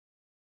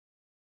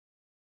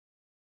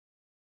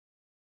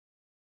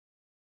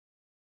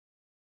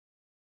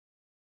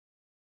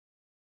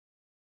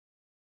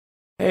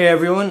Hey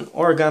everyone,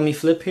 Origami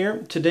Flip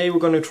here. Today we're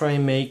going to try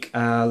and make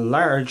a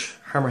large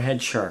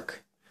hammerhead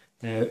shark.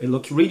 Now it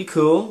looks really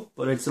cool,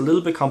 but it's a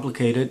little bit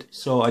complicated,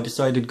 so I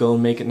decided to go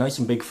and make it nice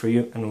and big for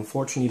you. And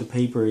unfortunately the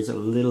paper is a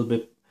little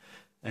bit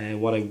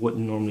what I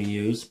wouldn't normally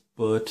use,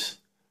 but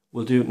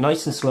we'll do it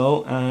nice and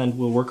slow and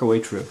we'll work our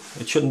way through.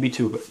 It shouldn't be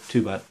too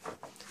bad.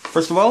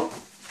 First of all,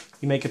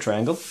 you make a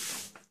triangle.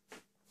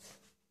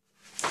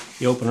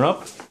 You open it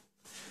up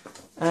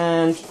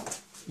and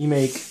you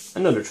make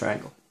another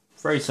triangle.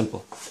 Very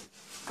simple.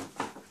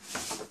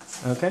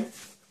 Okay.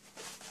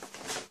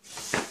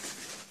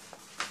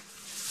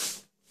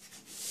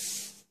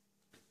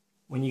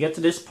 When you get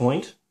to this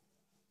point,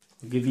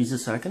 I'll give you a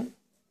second.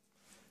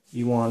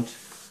 You want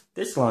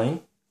this line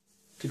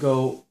to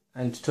go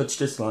and touch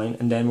this line,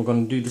 and then we're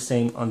going to do the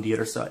same on the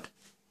other side.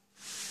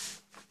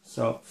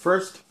 So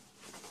first,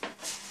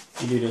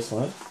 you do this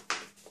line.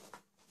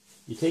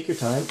 You take your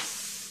time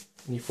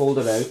and you fold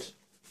it out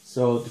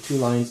so the two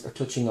lines are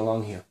touching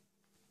along here.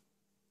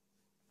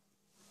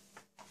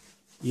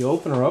 You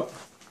open her up,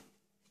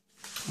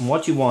 and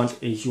what you want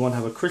is you want to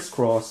have a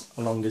crisscross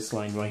along this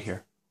line right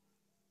here.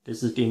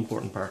 This is the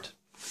important part.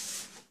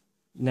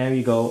 Now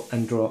you go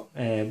and draw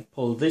and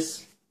pull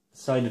this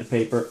side of the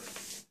paper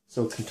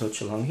so it can touch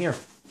along here.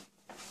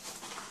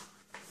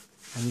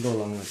 And go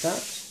along like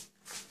that.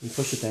 You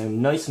push it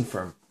down nice and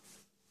firm.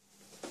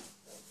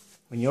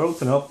 When you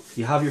open up,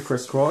 you have your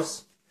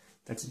crisscross.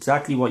 That's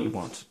exactly what you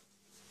want.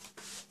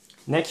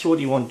 Next,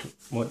 what you want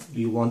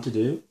to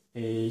do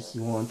is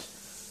you want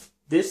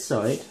this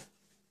side,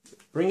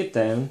 bring it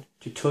down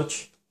to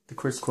touch the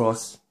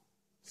crisscross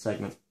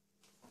segment.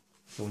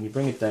 So when you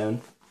bring it down,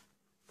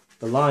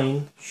 the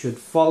line should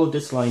follow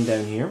this line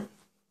down here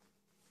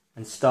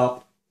and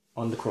stop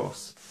on the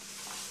cross.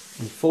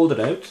 And fold it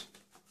out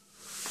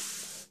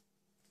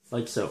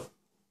like so.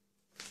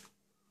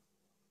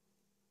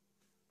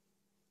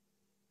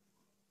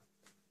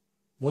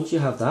 Once you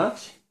have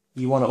that,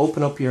 you want to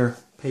open up your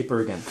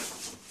paper again.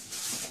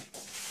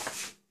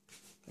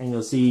 And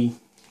you'll see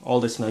all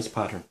this nice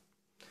pattern.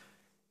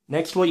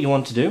 Next, what you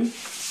want to do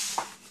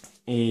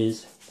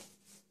is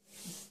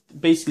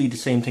basically the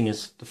same thing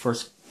as the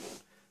first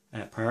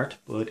part,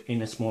 but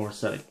in a smaller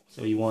side.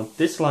 So you want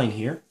this line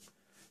here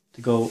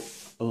to go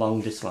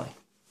along this line.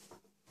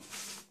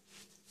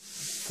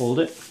 Fold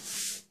it,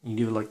 and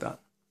you do it like that.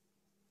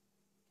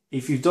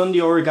 If you've done the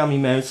origami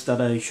mouse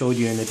that I showed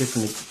you in a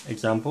different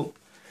example,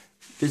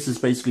 this is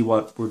basically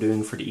what we're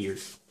doing for the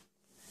ears.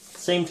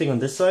 Same thing on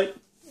this side,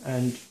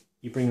 and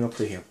you bring it up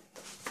to here.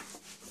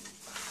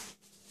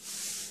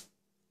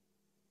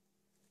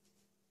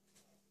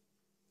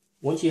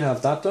 Once you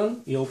have that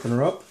done, you open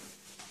her up,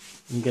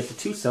 and you get the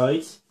two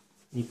sides,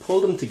 and you pull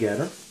them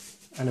together,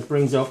 and it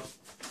brings up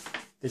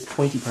this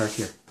pointy part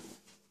here.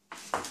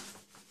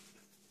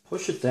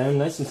 Push it down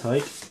nice and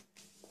tight,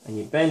 and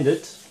you bend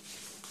it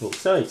both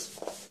sides,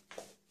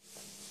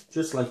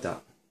 just like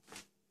that.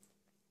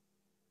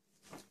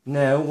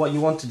 Now what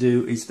you want to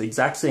do is the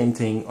exact same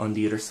thing on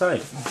the other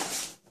side.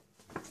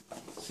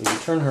 So you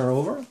turn her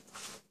over,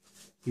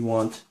 you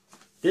want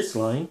this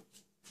line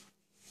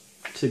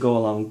to go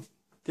along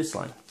this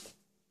line.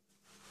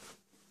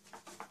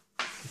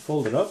 You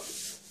fold it up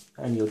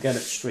and you'll get it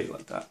straight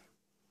like that.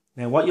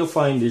 Now what you'll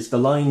find is the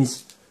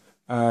lines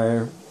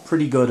are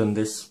pretty good on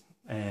this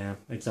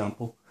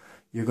example.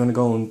 You're going to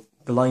go and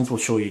the lines will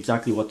show you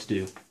exactly what to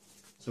do.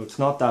 So it's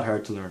not that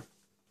hard to learn.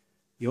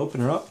 You open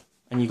her up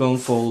and you go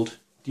and fold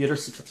the other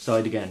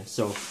side again.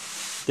 So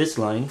this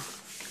line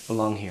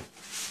along here.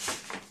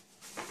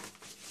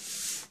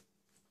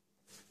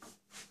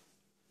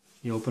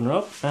 You open her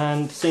up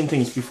and same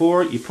thing as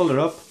before, you pull it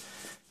up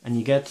and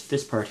you get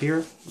this part here,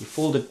 you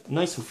fold it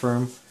nice and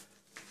firm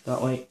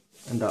that way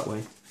and that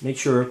way. Make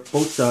sure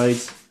both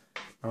sides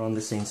are on the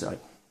same side.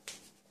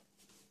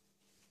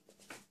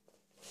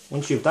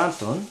 Once you have that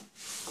done,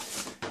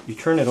 you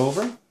turn it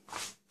over, and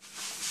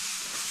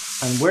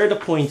where the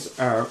points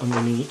are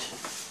underneath,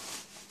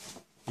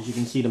 as you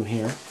can see them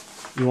here,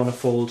 you want to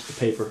fold the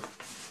paper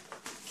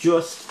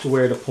just to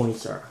where the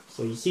points are.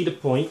 So you see the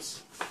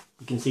points,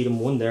 you can see them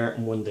one there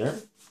and one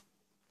there,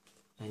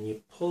 and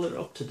you pull it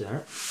up to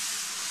there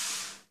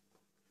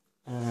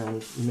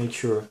and you make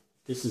sure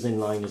this is in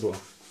line as well.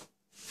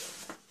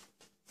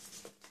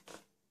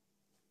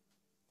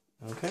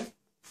 Okay.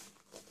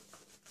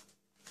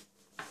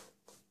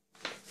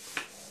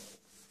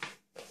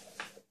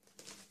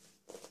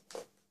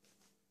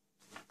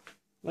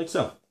 Like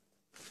so.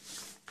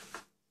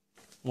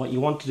 What you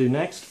want to do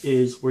next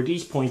is where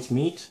these points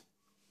meet,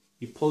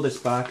 you pull this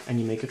back and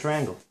you make a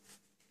triangle.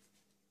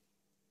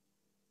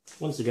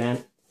 Once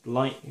again, the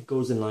line, it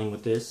goes in line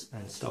with this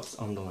and stops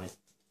on the line.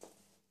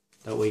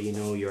 That way you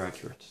know you're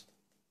accurate.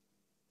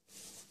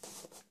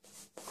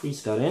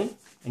 Crease that in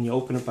and you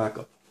open it back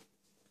up.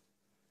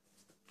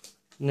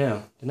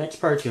 Now, the next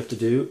part you have to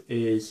do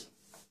is,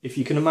 if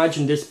you can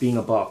imagine this being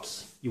a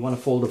box, you want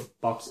to fold the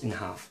box in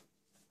half.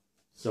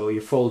 So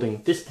you're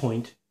folding this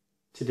point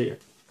to the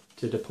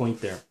point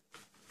there,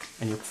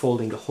 and you're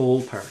folding the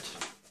whole part.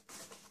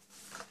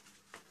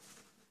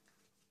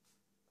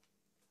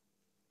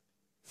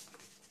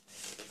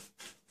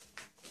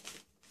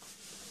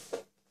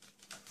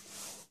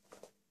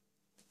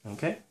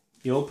 Okay,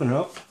 you open it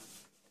up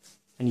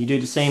and you do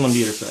the same on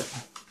the other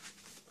side.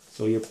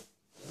 So you're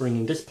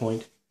bringing this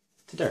point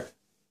to there.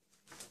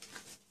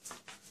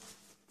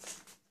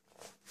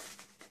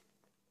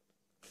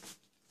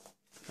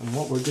 And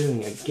what we're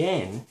doing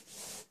again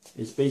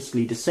is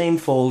basically the same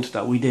fold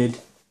that we did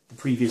the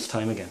previous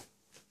time again.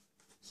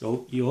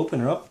 So you open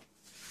her up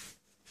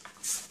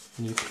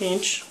and you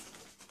pinch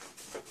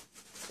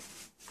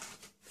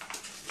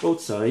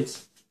both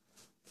sides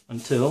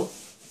until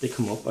they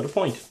come up at a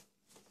point.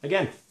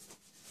 Again.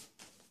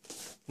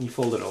 And you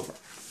fold it over.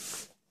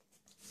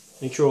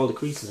 Make sure all the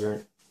creases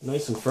are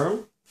nice and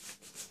firm.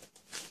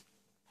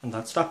 And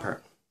that's that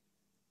part.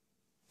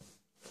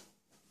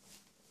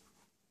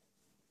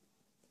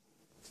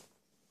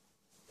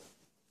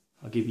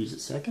 I'll give you a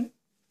second.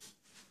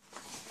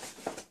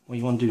 What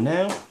you want to do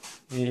now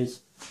is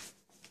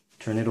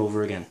turn it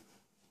over again.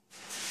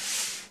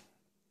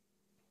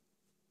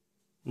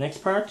 Next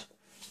part,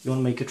 you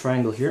want to make a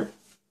triangle here.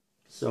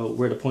 So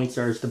where the points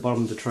are is the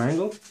bottom of the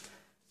triangle.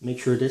 Make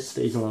sure this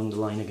stays along the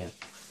line again.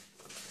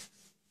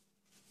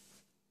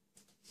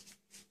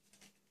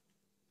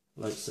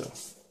 Like so.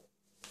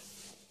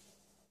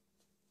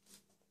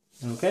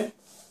 Okay.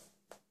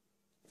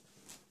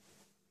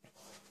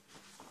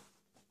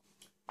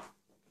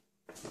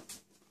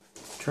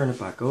 Turn it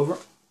back over.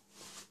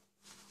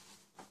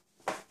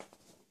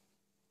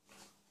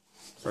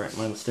 Sorry,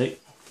 my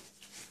mistake.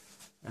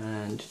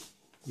 And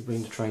you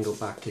bring the triangle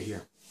back to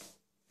here.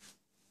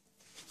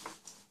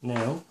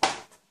 Now,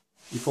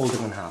 you fold it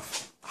in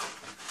half.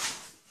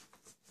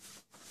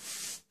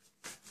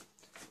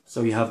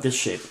 So you have this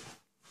shape.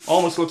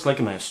 Almost looks like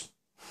a mouse.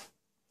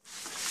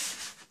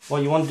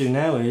 What you want to do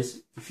now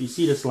is, if you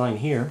see this line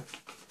here,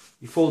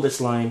 you fold this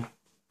line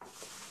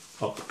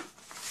up.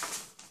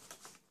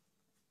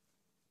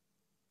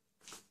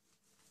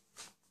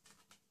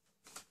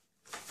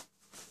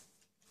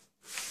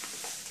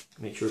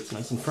 Make sure it's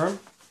nice and firm.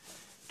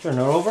 Turn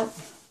it over.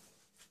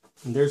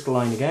 And there's the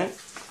line again.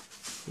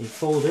 You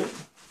fold it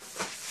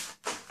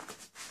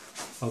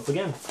up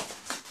again.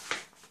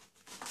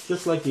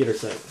 Just like the other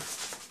side.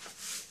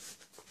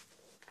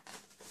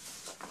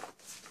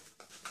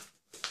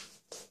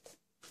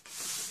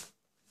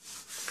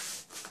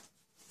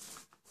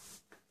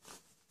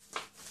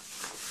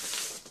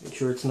 Make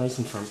sure it's nice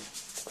and firm.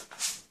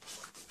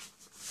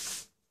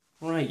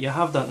 Right, you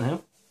have that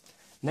now.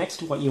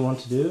 Next, what you want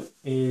to do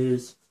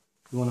is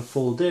you want to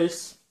fold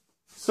this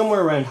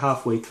somewhere around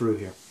halfway through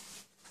here.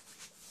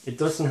 It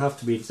doesn't have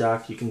to be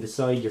exact, you can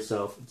decide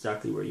yourself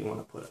exactly where you want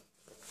to put it.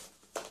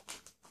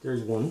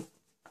 There's one.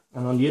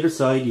 And on the other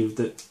side you have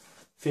the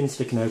fin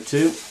sticking out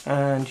too,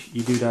 and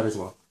you do that as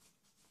well.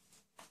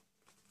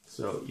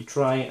 So you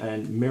try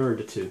and mirror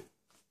the two.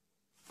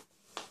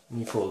 And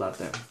you fold that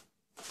down.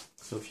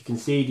 So if you can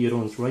see, the other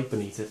one's right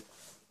beneath it.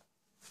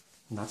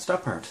 And that's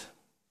that part.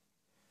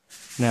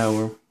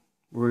 Now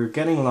we're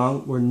getting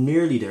along, we're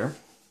nearly there.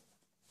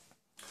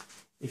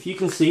 If you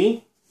can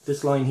see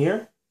this line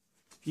here,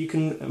 you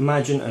can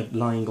imagine a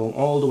line going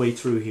all the way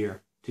through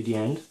here to the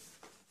end.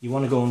 You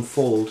want to go and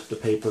fold the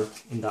paper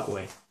in that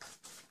way.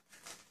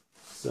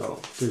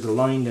 So there's a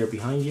line there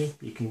behind you.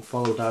 You can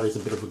follow that as a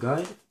bit of a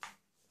guide.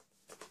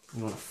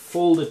 You want to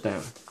fold it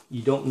down.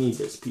 You don't need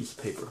this piece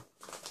of paper.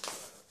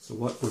 So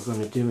what we're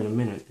going to do in a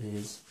minute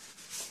is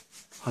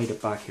hide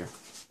it back here.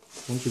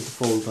 Once you have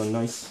the fold done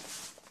nice,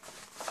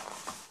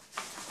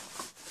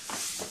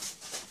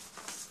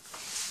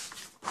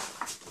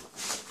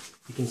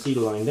 you can see the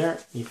line there,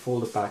 you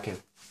fold it back in.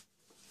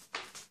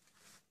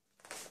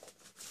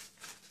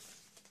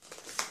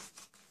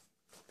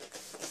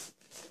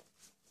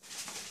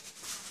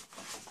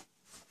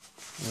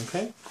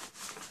 Okay.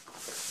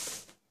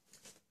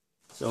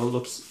 So it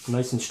looks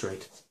nice and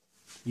straight.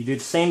 You do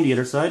the same the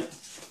other side.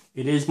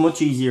 It is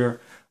much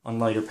easier on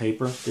lighter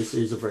paper. This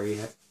is a very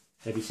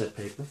heavy set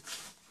paper.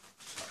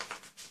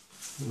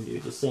 You do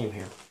the same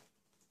here.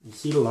 You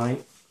see the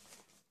line,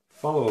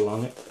 follow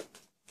along it.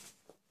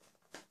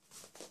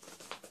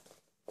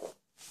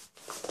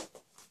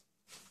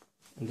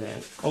 And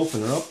then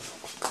open her up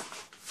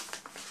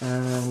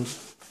and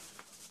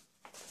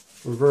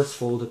reverse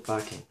fold it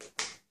back in.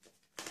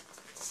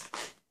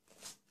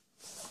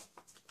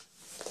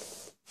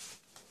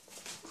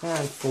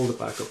 And fold it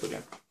back up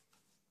again.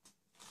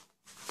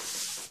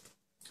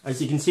 As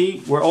you can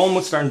see, we're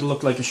almost starting to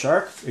look like a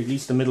shark, at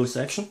least the middle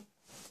section.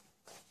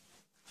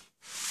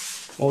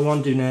 What we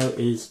want to do now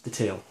is the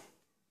tail.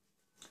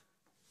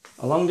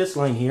 Along this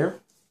line here,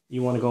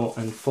 you want to go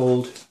and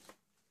fold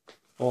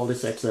all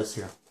this excess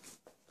here.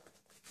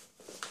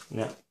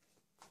 Now,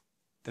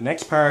 the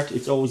next part,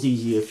 it's always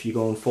easy if you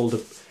go and fold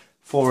it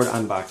forward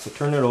and back. So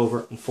turn it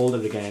over and fold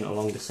it again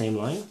along the same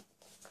line.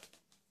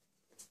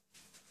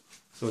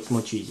 So it's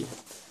much easier.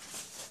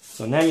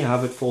 So now you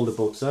have it folded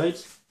both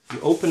sides. You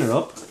open it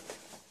up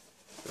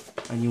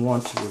and you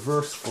want to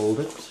reverse fold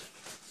it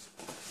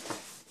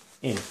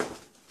in.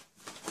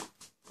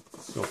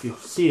 So if you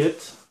see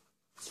it,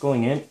 it's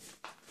going in.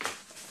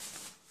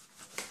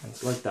 And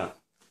it's like that.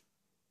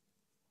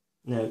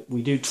 Now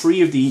we do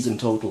 3 of these in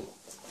total.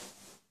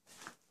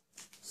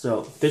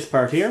 So this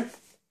part here,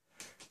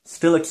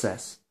 still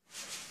excess.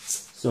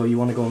 So you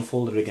want to go and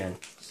fold it again.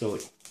 So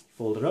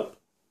fold it up,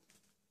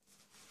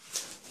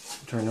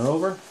 turn it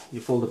over, you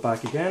fold it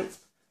back again.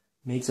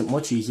 Makes it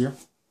much easier,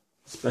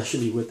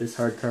 especially with this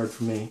hard card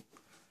for me.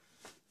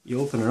 You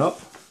open it up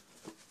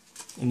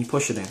and you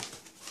push it in.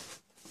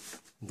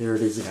 There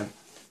it is again.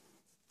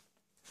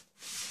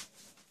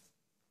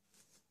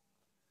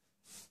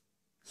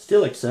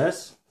 Still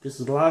excess. This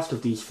is the last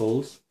of these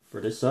folds for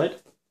this side.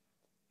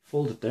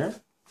 Fold it there.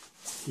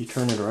 You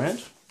turn it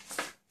around.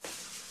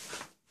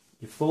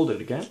 You fold it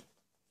again.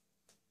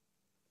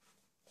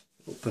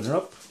 Open it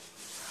up.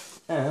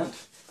 And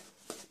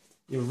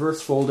you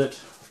reverse fold it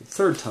for the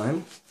third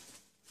time.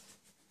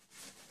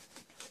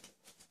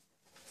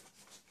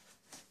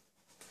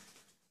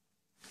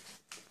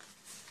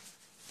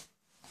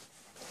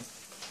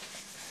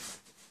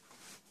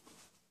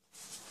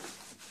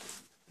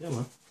 Come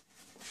on.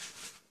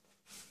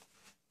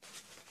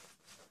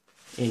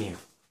 In here.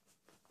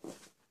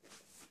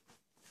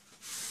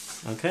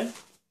 Okay.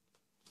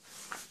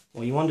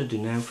 What you want to do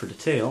now for the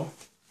tail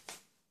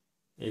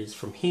is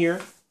from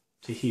here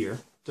to here.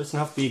 Doesn't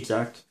have to be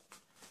exact.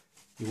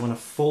 You want to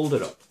fold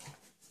it up.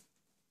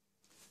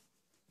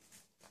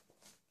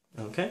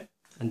 Okay.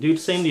 And do the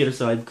same the other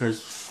side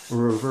because we're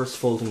reverse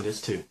folding this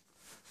too.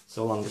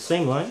 So along the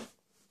same line,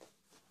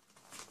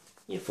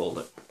 you fold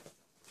it.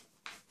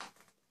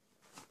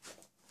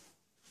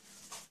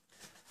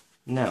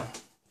 Now,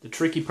 the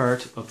tricky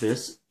part of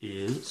this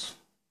is,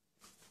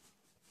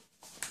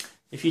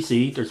 if you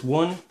see, there's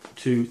 1,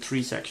 2,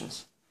 3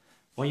 sections.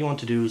 What you want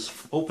to do is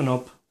open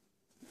up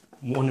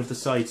one of the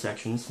side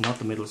sections, not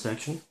the middle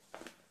section,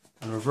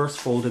 and reverse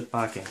fold it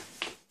back in.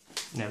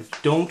 Now,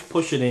 don't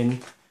push it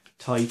in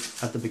tight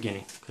at the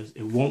beginning, because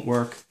it won't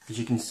work. As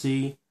you can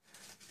see,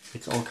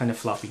 it's all kind of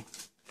floppy.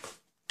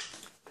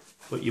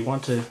 But you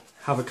want to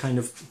have it kind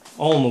of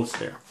almost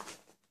there.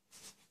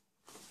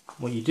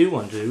 What you do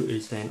want to do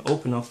is then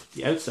open up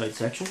the outside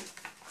section,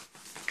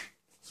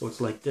 so it's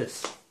like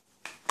this.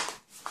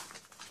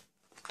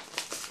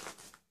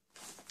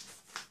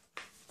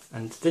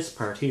 And this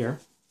part here,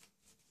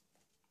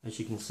 as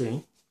you can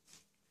see,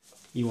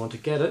 you want to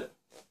get it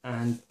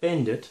and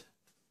bend it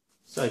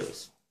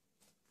sideways.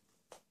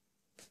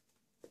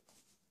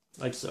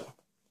 Like so.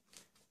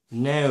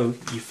 Now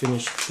you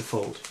finish the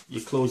fold.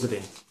 You close it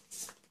in.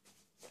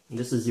 And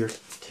this is your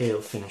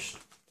tail finished.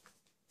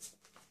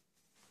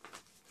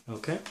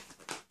 Okay.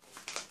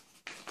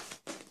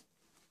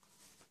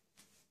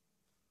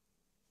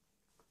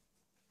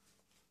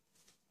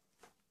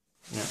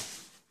 Now,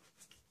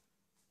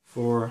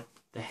 for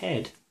the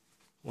head,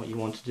 what you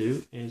want to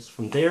do is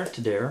from there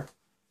to there,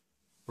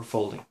 we're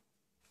folding.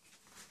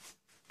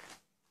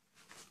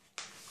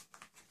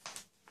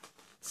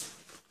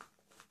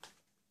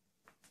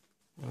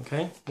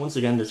 Okay, once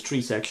again there's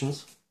 3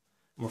 sections,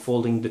 and we're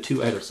folding the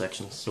 2 outer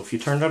sections. So if you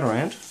turn that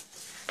around,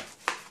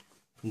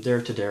 from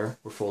there to there,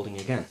 we're folding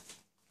again.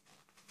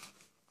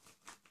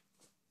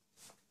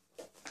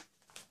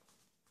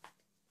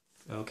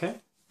 Okay.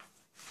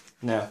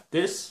 Now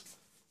this,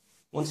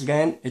 once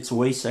again, it's a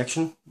waist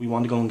section. We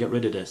want to go and get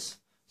rid of this.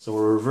 So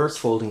we're reverse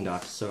folding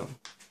that. So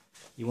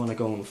you want to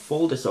go and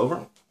fold this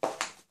over,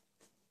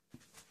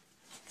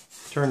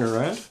 turn it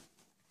around,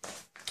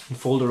 and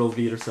fold it over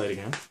the other side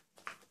again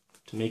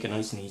to make it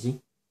nice and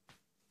easy.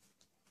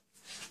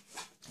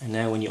 And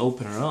now when you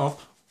open it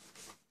up,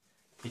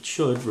 it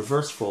should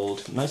reverse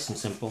fold, nice and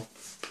simple,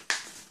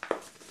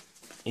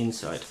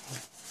 inside.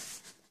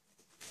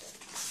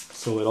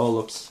 So it all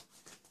looks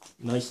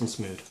nice and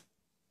smooth.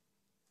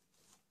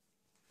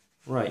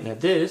 Right, now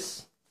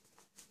this,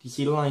 do you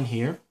see the line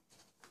here?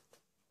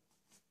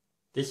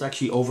 This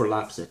actually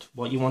overlaps it.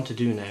 What you want to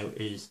do now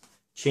is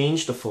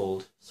change the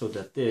fold so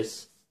that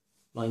this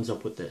lines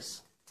up with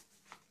this.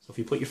 So if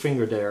you put your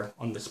finger there,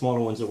 on the smaller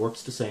ones it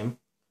works the same.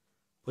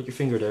 Put your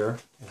finger there,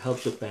 it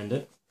helps it bend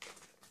it.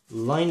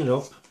 Line it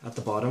up at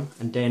the bottom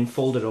and then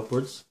fold it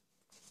upwards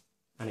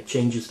and it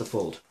changes the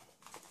fold.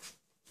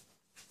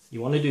 You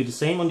want to do the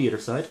same on the other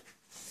side.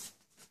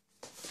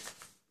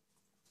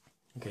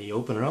 Okay, you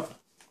open it up,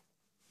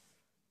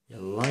 you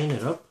line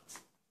it up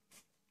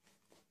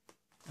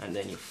and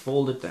then you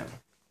fold it down.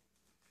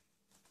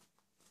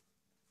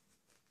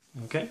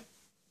 Okay,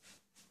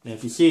 now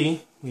if you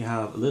see we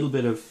have a little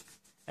bit of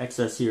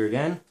excess here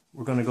again,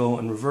 we're going to go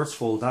and reverse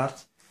fold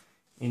that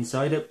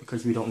inside it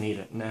because we don't need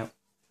it. Now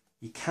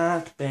you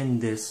can't bend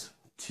this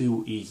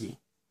too easy,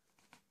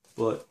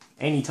 but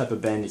any type of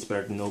bend is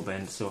better than no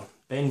bend, so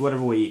bend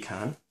whatever way you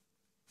can.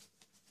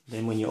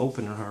 Then when you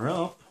open her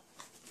up,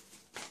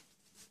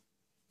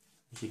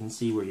 as you can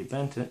see where you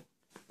bent it,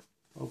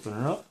 open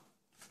her up,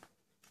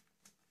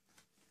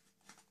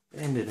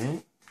 bend it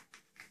in.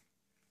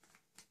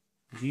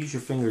 Use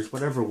your fingers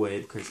whatever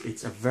way because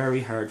it's a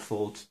very hard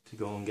fold to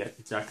go and get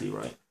exactly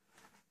right.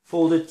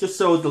 Fold it just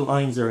so the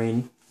lines are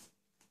in,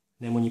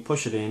 then when you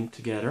push it in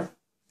together,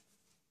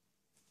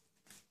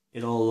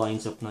 it all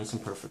lines up nice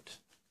and perfect.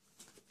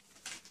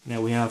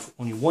 Now we have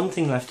only one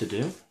thing left to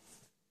do,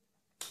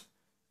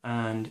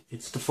 and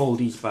it's to fold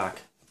these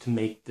back. to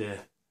make the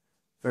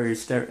very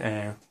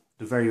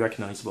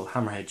recognizable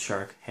hammerhead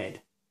shark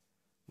head.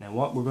 Now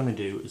what we're going to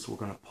do is we're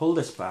going to pull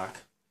this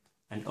back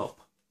and up.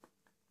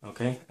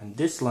 Okay, and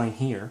this line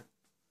here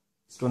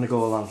is going to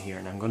go along here.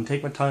 And I'm going to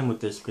take my time with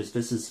this because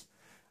this is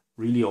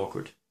really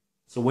awkward.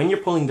 So when you're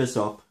pulling this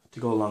up to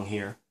go along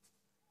here,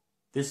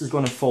 this is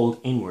going to fold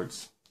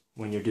inwards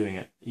when you're doing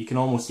it. You can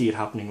almost see it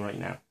happening right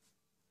now.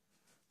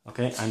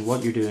 Okay, and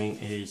what you're doing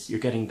is you're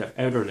getting the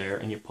outer layer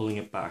and you're pulling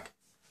it back.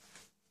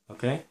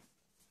 Okay,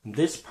 and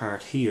this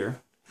part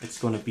here, it's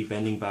going to be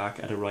bending back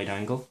at a right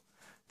angle.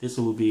 This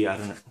will be at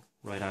a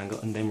right angle,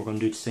 and then we're going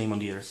to do the same on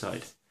the other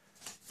side.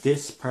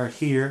 This part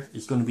here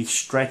is going to be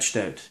stretched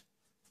out.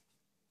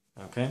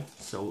 Okay,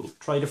 so we'll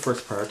try the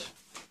first part.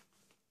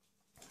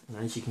 And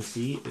as you can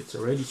see, it's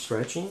already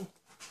stretching.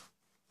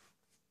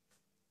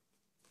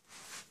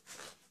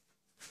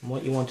 And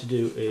what you want to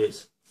do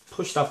is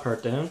push that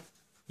part down.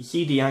 You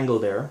see the angle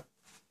there.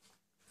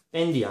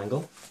 Bend the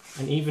angle.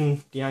 And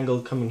even the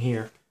angle coming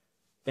here,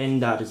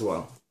 bend that as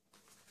well.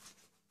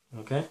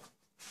 Okay?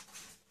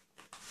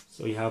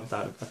 So you have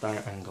that at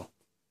that angle.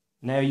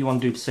 Now you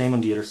want to do the same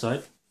on the other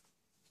side.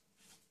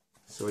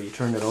 So you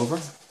turn it over.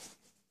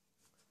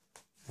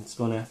 It's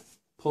going to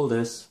pull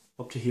this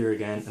up to here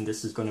again, and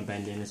this is going to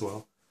bend in as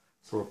well.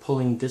 So we're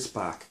pulling this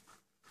back.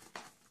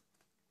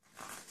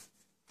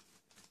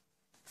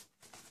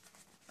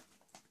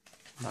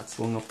 That's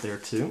going up there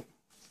too.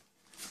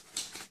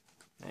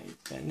 Now you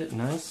bend it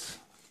nice.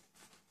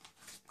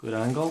 Good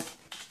angle.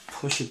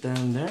 Push it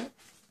down there.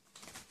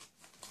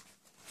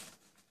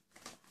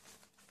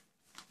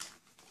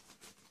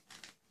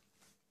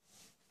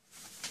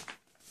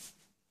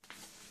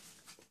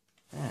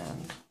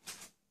 And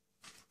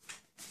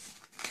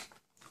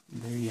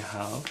there you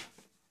have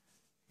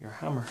your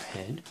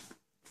hammerhead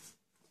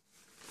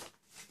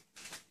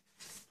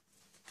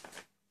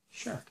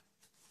shark.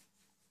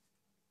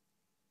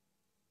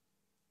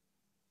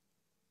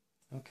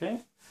 Okay,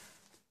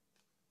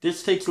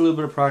 this takes a little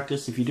bit of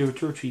practice. If you do it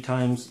 2 or 3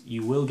 times,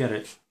 you will get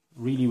it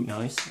really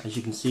nice. As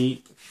you can see,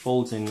 it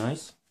folds in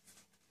nice.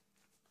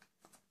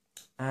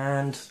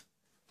 And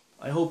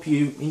I hope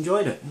you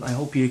enjoyed it. I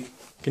hope you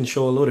can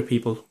show a lot of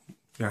people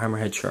your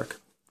hammerhead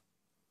shark.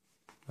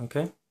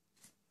 Okay?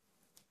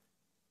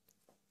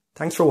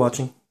 Thanks for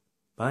watching.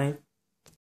 Bye.